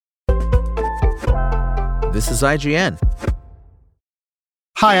This is IGN.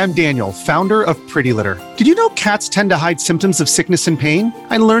 Hi, I'm Daniel, founder of Pretty Litter. Did you know cats tend to hide symptoms of sickness and pain?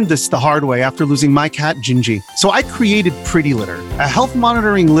 I learned this the hard way after losing my cat, Gingy. So I created Pretty Litter, a health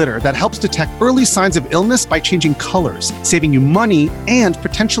monitoring litter that helps detect early signs of illness by changing colors, saving you money and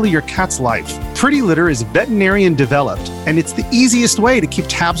potentially your cat's life. Pretty Litter is veterinarian developed, and it's the easiest way to keep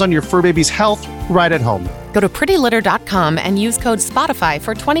tabs on your fur baby's health right at home. Go to prettylitter.com and use code SPOTIFY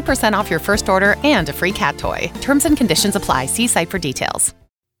for 20% off your first order and a free cat toy. Terms and conditions apply. See site for details.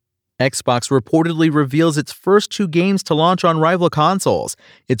 Xbox reportedly reveals its first 2 games to launch on rival consoles.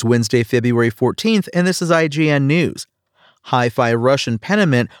 It's Wednesday, February 14th, and this is IGN News. Hi-Fi Rush and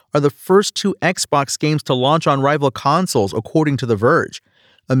Pentiment are the first 2 Xbox games to launch on rival consoles, according to The Verge.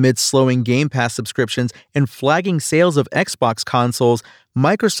 Amid slowing Game Pass subscriptions and flagging sales of Xbox consoles,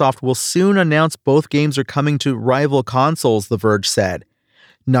 Microsoft will soon announce both games are coming to rival consoles, The Verge said.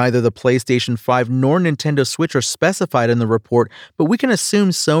 Neither the PlayStation 5 nor Nintendo Switch are specified in the report, but we can assume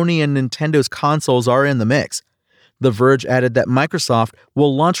Sony and Nintendo's consoles are in the mix. The Verge added that Microsoft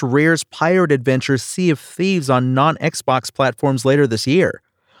will launch Rare's pirate adventure Sea of Thieves on non-Xbox platforms later this year.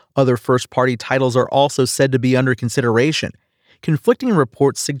 Other first-party titles are also said to be under consideration. Conflicting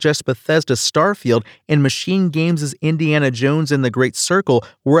reports suggest Bethesda's Starfield and Machine Games' Indiana Jones and the Great Circle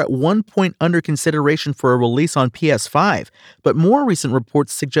were at one point under consideration for a release on PS5, but more recent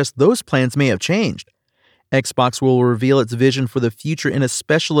reports suggest those plans may have changed. Xbox will reveal its vision for the future in a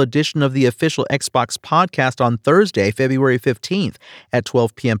special edition of the official Xbox podcast on Thursday, February 15th at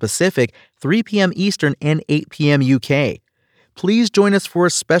 12 p.m. Pacific, 3 p.m. Eastern, and 8 p.m. UK. Please join us for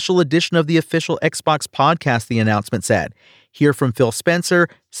a special edition of the official Xbox podcast, the announcement said. Hear from Phil Spencer,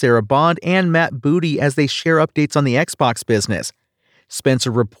 Sarah Bond, and Matt Booty as they share updates on the Xbox business. Spencer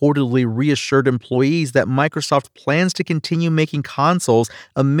reportedly reassured employees that Microsoft plans to continue making consoles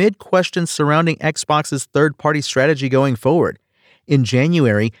amid questions surrounding Xbox's third-party strategy going forward. In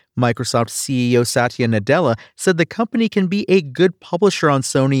January, Microsoft CEO Satya Nadella said the company can be a good publisher on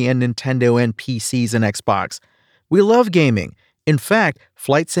Sony and Nintendo and PCs and Xbox. We love gaming. In fact,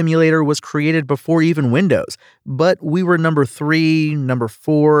 Flight Simulator was created before even Windows, but we were number 3, number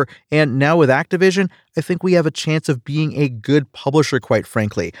 4, and now with Activision, I think we have a chance of being a good publisher, quite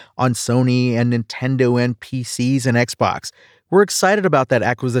frankly, on Sony and Nintendo and PCs and Xbox. We're excited about that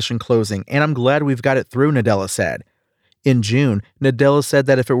acquisition closing, and I'm glad we've got it through, Nadella said. In June, Nadella said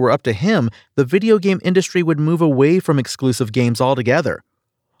that if it were up to him, the video game industry would move away from exclusive games altogether.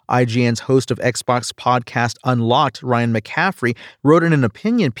 IGN's host of Xbox podcast Unlocked, Ryan McCaffrey, wrote in an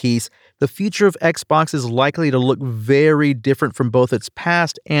opinion piece, "The future of Xbox is likely to look very different from both its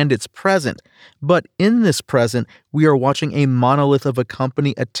past and its present. But in this present, we are watching a monolith of a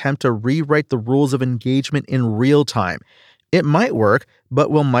company attempt to rewrite the rules of engagement in real time. It might work,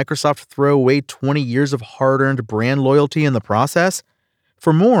 but will Microsoft throw away 20 years of hard-earned brand loyalty in the process?"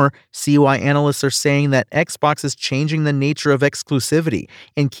 For more, CUI analysts are saying that Xbox is changing the nature of exclusivity,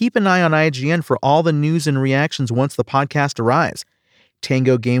 and keep an eye on IGN for all the news and reactions once the podcast arrives.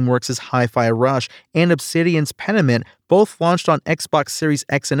 Tango Gameworks' Hi-Fi Rush and Obsidian's Pentiment both launched on Xbox Series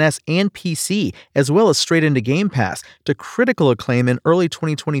X and S and PC, as well as straight into Game Pass, to critical acclaim in early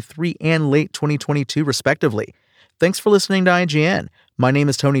 2023 and late 2022, respectively. Thanks for listening to IGN. My name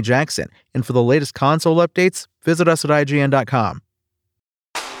is Tony Jackson, and for the latest console updates, visit us at IGN.com.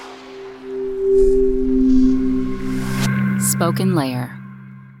 Spoken Layer.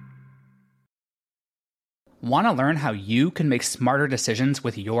 Want to learn how you can make smarter decisions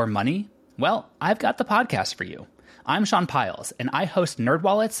with your money? Well, I've got the podcast for you. I'm Sean Piles, and I host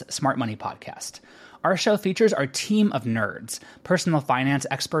NerdWallet's Smart Money Podcast. Our show features our team of nerds, personal finance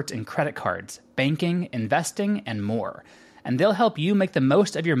experts in credit cards, banking, investing, and more. And they'll help you make the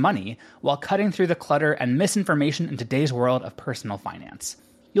most of your money while cutting through the clutter and misinformation in today's world of personal finance.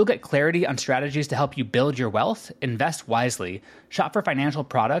 You'll get clarity on strategies to help you build your wealth, invest wisely, shop for financial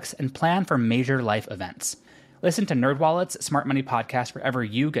products, and plan for major life events. Listen to NerdWallet's Smart Money Podcast wherever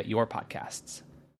you get your podcasts.